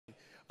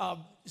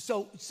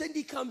So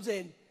Cindy comes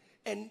in,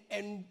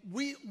 and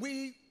we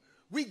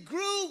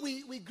grew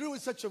in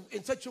such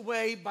a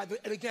way by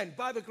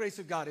the grace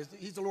of God.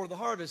 He's the Lord of the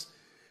harvest,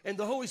 and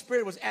the Holy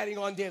Spirit was adding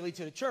on daily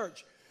to the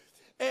church.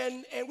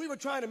 And we were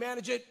trying to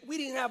manage it. We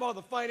didn't have all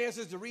the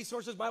finances, the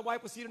resources. My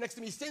wife was seated next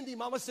to me, Cindy,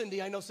 Mama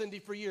Cindy. I know Cindy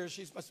for years.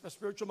 She's my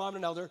spiritual mom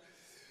and an elder.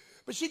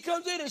 But she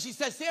comes in and she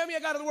says, Sammy, I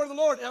got the word of the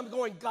Lord. And I'm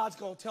going, God's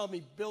going to tell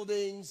me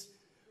buildings,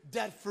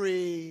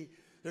 debt-free.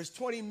 There's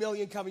 20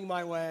 million coming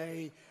my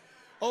way.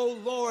 Oh,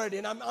 Lord.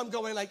 And I'm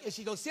going like, and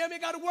she goes, Sammy, I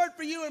got a word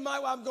for you. And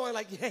I'm going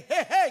like,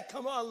 hey,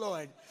 come on,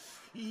 Lord.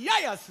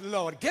 Yes,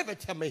 Lord, give it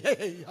to me.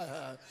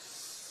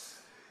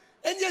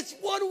 And just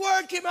one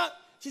word came out.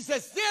 She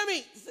says,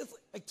 Sammy, it's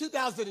like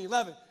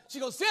 2011. She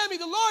goes, Sammy,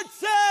 the Lord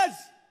says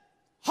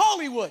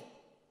Hollywood.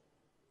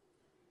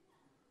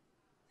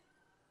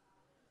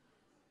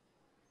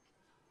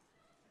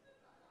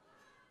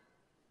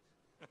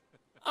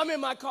 I'm in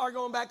my car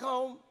going back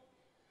home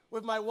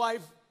with my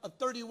wife of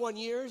 31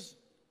 years.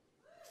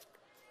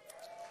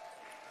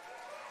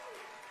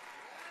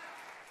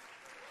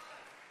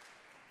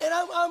 And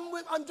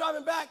I'm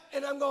driving back,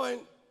 and I'm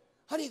going,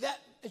 honey, that,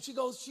 and she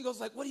goes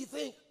like, what do you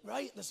think,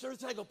 right? The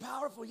service, I go,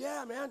 powerful,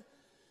 yeah, man.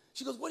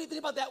 She goes, what do you think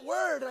about that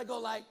word? And I go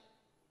like,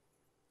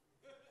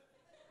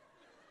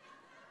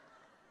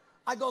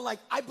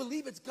 I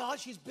believe it's God.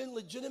 She's been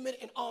legitimate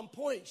and on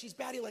point. She's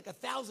batting like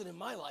 1,000 in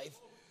my life.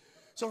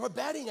 So her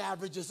batting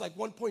average is like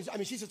 1 point. I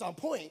mean, she's just on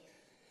point.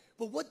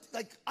 But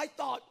I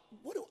thought,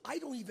 I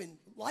don't even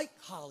like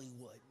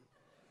Hollywood.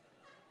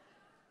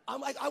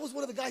 I was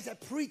one of the guys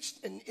that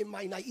preached in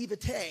my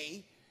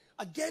naivete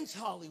against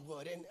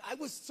Hollywood. And I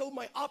was so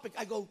myopic.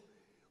 I go,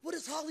 what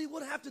does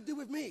Hollywood have to do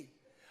with me?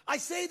 I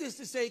say this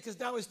to say, because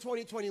now it's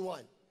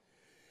 2021.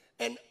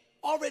 And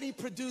already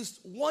produced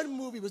one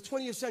movie with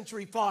 20th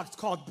Century Fox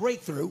called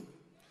Breakthrough.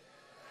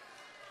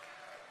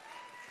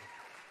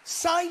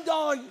 Signed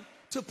on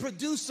to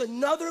produce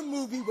another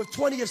movie with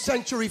 20th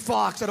Century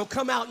Fox that'll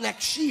come out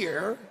next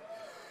year,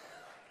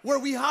 where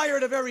we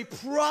hired a very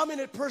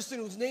prominent person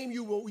whose name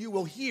you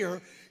will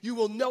hear, you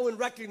will know and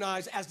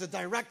recognize as the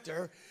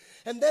director.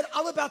 And then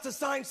I'm about to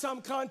sign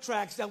some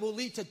contracts that will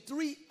lead to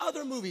 3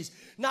 other movies,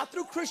 not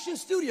through Christian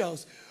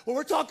studios, but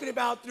we're talking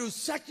about through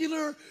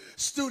secular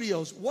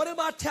studios. What am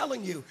I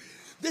telling you?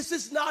 This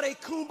is not a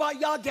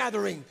kumbaya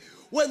gathering.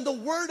 When the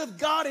word of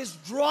God is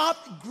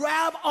dropped,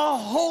 grab a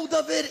hold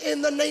of it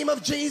in the name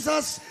of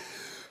Jesus,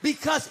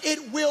 because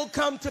it will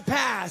come to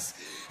pass.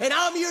 And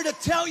I'm here to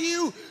tell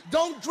you,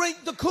 don't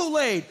drink the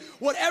Kool-Aid.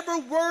 Whatever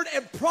word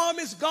and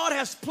promise God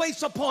has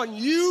placed upon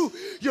you,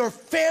 your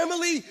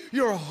family,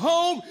 your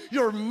home,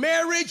 your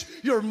marriage,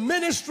 your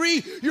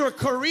ministry, your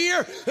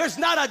career, there's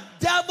not a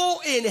devil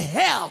in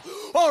hell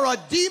or a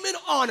demon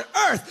on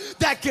earth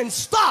that can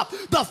stop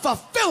the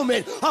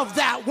fulfillment of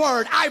that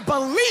word. I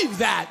believe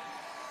that.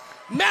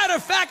 Matter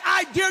of fact,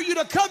 I dare you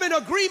to come in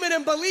agreement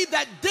and believe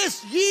that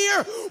this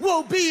year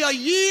will be a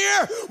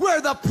year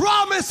where the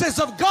promises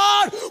of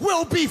God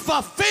will be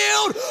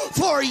fulfilled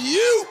for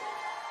you.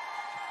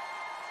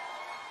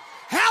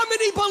 How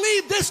many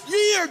believe this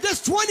year,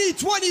 this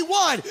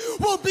 2021,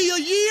 will be a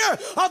year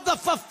of the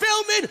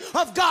fulfillment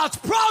of God's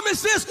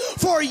promises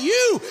for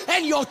you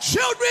and your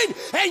children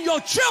and your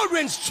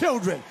children's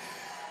children?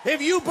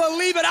 If you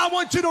believe it, I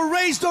want you to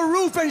raise the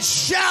roof and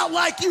shout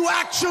like you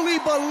actually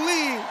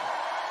believe.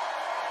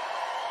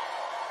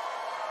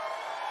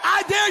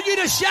 I dare you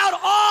to shout,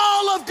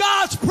 all of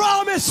God's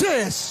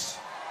promises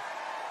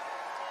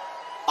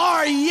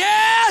are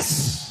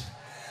yes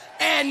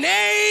and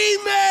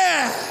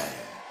amen.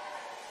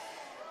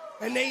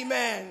 And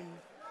amen.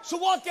 So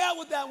walk out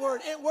with that word.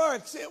 It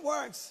works. It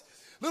works.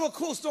 Little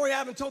cool story I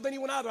haven't told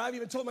anyone either. I haven't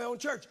even told my own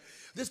church.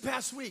 This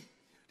past week.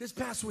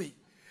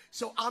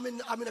 So I'm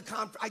in a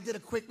conference. I did a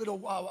quick little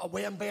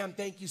wham bam.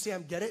 Thank you,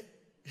 Sam. Get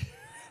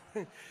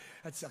it?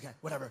 That's okay.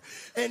 Whatever.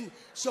 And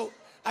so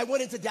I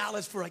went into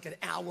Dallas for like an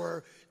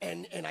hour,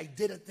 and I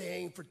did a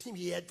thing for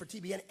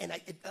TBN, and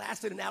it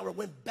lasted an hour,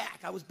 went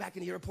back. I was back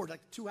in the airport like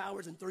 2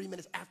 hours and 30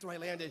 minutes after I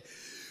landed.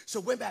 So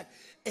went back,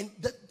 and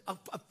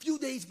a few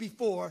days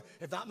before,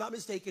 if I'm not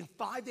mistaken,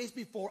 5 days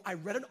before, I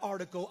read an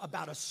article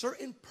about a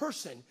certain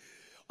person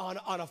on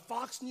a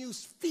Fox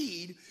News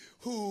feed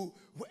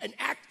an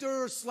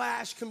actor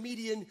 /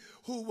 comedian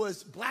who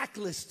was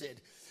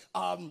blacklisted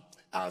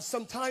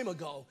some time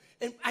ago.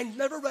 And I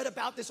never read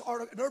about this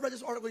article, never read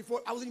this article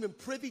before. I wasn't even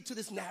privy to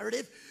this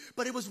narrative,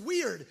 but it was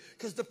weird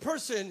because the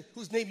person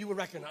whose name you would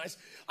recognize,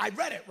 I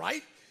read it,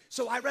 right?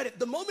 So I read it.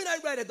 The moment I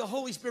read it, the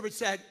Holy Spirit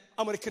said,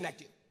 I'm going to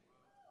connect you.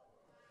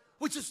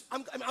 Which is,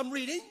 I'm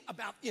reading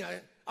about,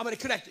 I'm going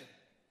to connect you.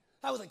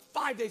 That was like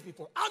 5 days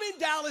before. I'm in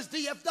Dallas,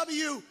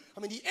 DFW.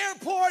 I'm in the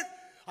airport.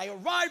 I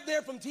arrived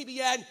there from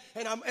TBN,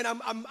 and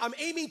I'm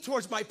aiming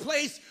towards my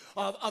place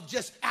of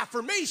just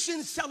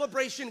affirmation,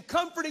 celebration,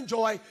 comfort, and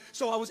joy.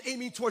 So I was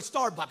aiming towards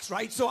Starbucks,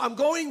 right? So I'm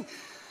going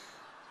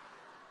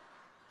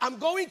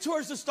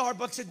towards the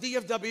Starbucks at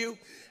DFW,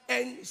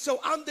 and so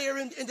I'm there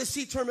in the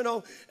C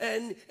terminal,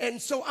 and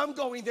so I'm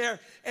going there,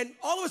 and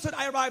all of a sudden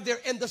I arrived there,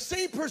 and the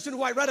same person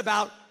who I read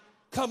about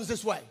comes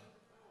this way.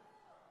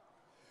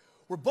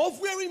 We're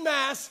both wearing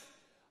masks.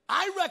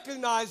 I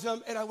recognize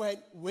him, and I went,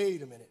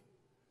 wait a minute.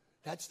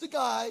 That's the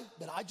guy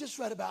that I just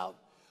read about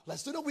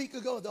less than a week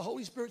ago. The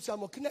Holy Spirit said, I'm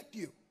going to connect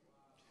you.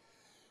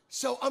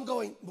 So I'm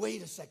going,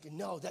 wait a second,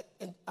 no.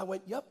 And I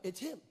went, yep, it's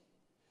him.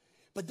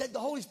 But then the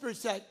Holy Spirit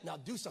said, now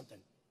do something.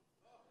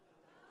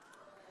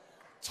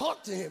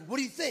 Talk to him. What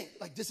do you think?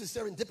 Like, this is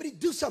serendipity?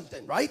 Do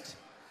something, right?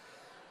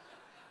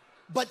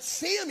 But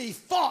Sammy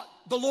fought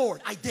the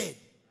Lord. I did.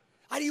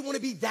 I didn't want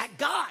to be that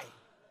guy.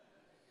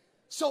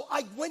 So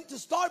I went to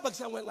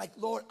Starbucks and I went like,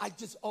 Lord, I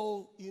just,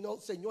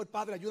 Señor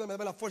Padre, ayúdame a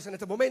darme la fuerza en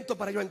este momento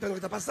para yo entender lo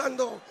que está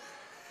pasando.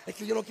 Es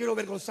que yo no quiero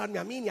avergonzarme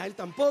a mí, ni a él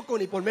tampoco,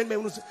 ni ponerme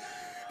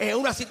en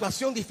una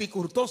situación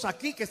dificultosa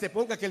aquí, que se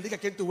ponga que él diga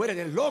quién tú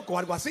eres loco,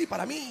 algo así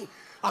para mí.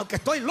 Aunque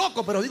estoy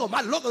loco, pero digo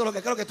más loco de lo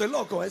que creo que estoy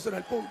loco. Eso no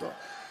es el punto.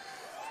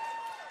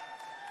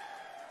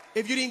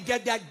 If you didn't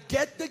get that,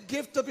 get the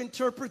gift of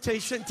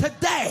interpretation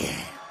today.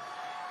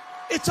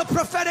 It's a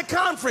prophetic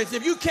conference.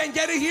 If you can't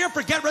get it here,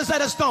 forget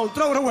Rosetta Stone.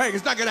 Throw it away.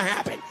 It's not going to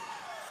happen.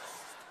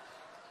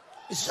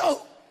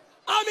 So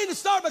I'm in the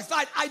Starbucks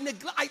line.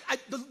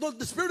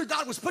 The Spirit of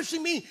God was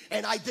pushing me,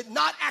 and I did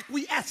not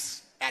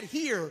acquiesce,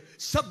 adhere,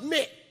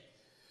 submit.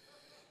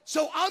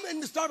 So I'm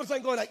in the Starbucks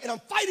line going like, and I'm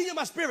fighting in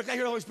my spirit. I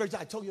hear the Holy Spirit say,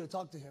 I told you to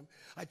talk to him.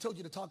 I told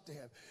you to talk to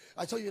him.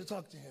 I told you to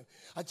talk to him.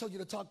 I told you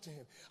to talk to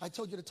him. I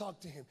told you to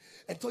talk to him.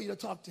 And told you to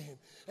talk to him.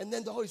 And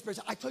then the Holy Spirit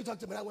said, I told you to talk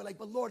to him. And I went like,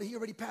 but Lord, he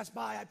already passed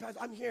by.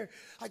 I'm here.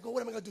 I go,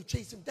 what am I going to do?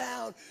 Chase him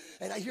down?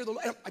 And I hear the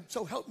Lord.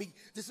 So help me.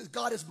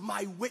 God is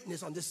my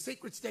witness on this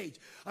sacred stage.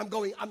 I'm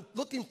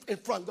looking in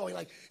front going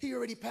like, he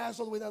already passed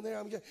all the way down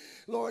there.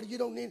 Lord, you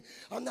don't need,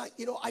 I'm not,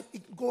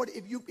 Lord,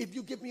 if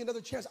you give me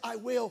another chance, I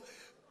will.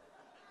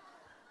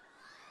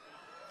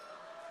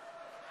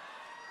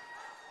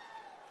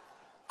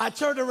 I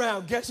turned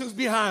around. Guess who's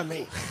behind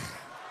me?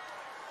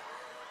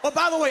 Oh,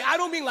 by the way, I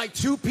don't mean like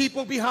 2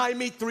 people behind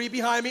me, 3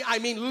 behind me. I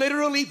mean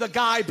literally the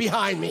guy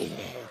behind me.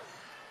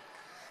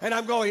 And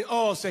I'm going,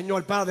 oh,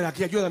 Señor Padre,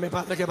 aquí ayúdame,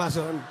 Padre, ¿qué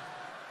pasa?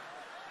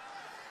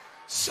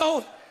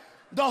 So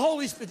the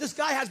Holy Spirit, this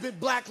guy has been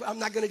black. I'm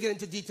not going to get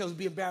into details. It'd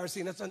be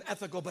embarrassing. That's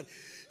unethical. But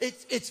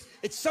it's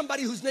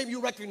somebody whose name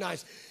you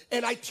recognize.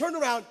 And I turned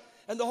around,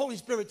 and the Holy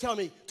Spirit told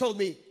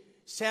me,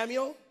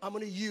 Samuel, I'm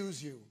going to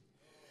use you.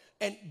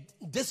 And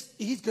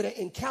he's going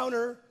to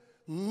encounter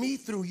me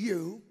through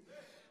you.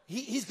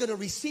 He's going to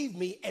receive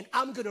me, and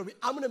I'm going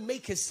to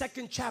make his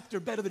second chapter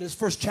better than his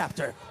first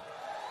chapter.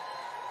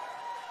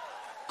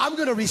 I'm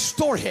going to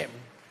restore him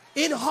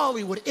in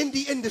Hollywood, in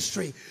the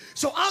industry.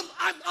 So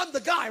I'm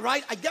the guy,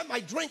 right? I get my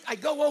drink. I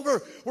go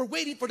over. We're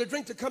waiting for the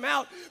drink to come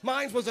out.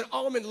 Mine was an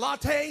almond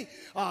latte,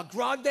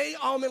 grande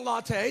almond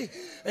latte,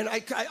 and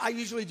I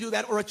usually do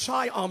that, or a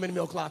chai almond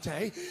milk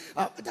latte.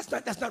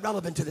 That's not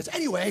relevant to this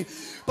anyway.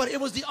 But it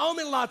was the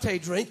almond latte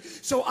drink.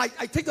 So I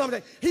take the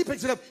almond. He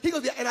picks it up. He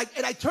goes, and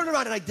I turn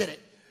around and I did it.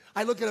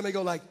 I look at him and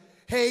go like,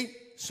 hey,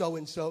 so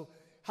and so,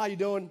 how you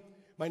doing?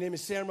 My name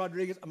is Sam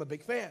Rodriguez. I'm a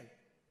big fan.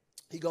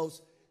 He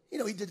goes, he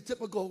did the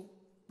typical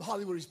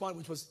Hollywood response,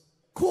 which was,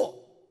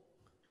 cool.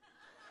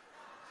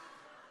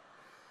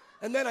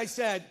 And then I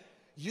said,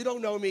 you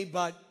don't know me,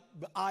 but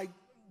I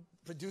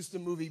produced the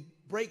movie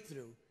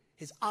Breakthrough.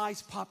 His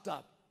eyes popped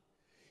up.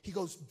 He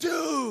goes,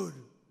 dude,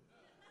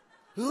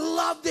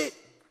 loved it.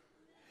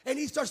 And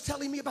he starts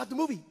telling me about the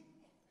movie.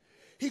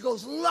 He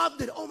goes,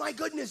 loved it. Oh, my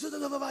goodness.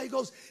 He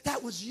goes,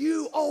 that was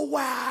you. Oh,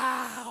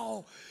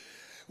 wow.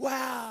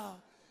 Wow.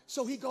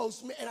 So he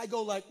goes, and I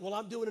go like, well,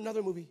 I'm doing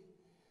another movie.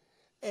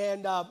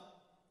 And I'm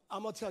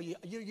going to tell you,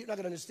 you're not going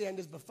to understand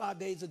this, but 5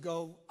 days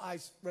ago, I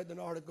read an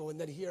article, and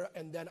then here,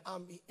 and then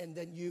and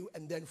then you,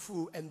 and then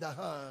foo, and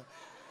the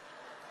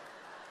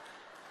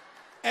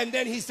And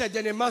then he said,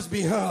 then it must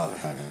be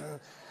And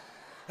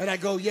I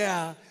go,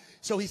 yeah.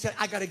 So he said,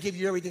 I got to give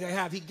you everything I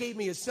have. He gave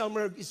me his cell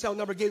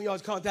number, gave me all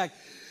his contact.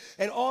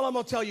 And all I'm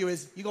going to tell you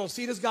is, you're going to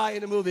see this guy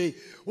in the movie.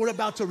 We're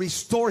about to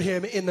restore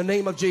him in the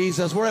name of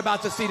Jesus. We're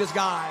about to see this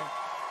guy.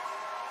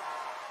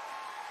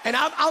 And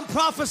I'm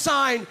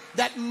prophesying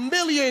that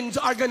millions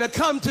are going to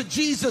come to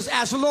Jesus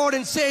as Lord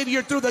and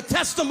Savior through the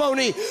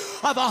testimony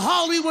of a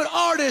Hollywood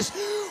artist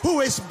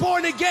who is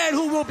born again,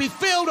 who will be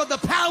filled with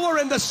the power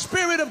and the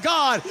Spirit of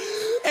God.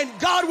 And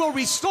God will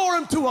restore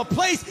him to a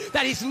place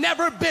that he's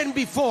never been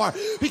before.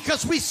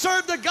 Because we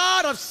serve the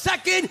God of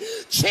second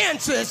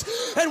chances.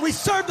 And we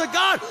serve the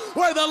God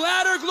where the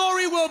latter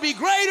glory will be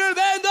greater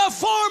than the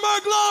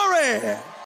former glory.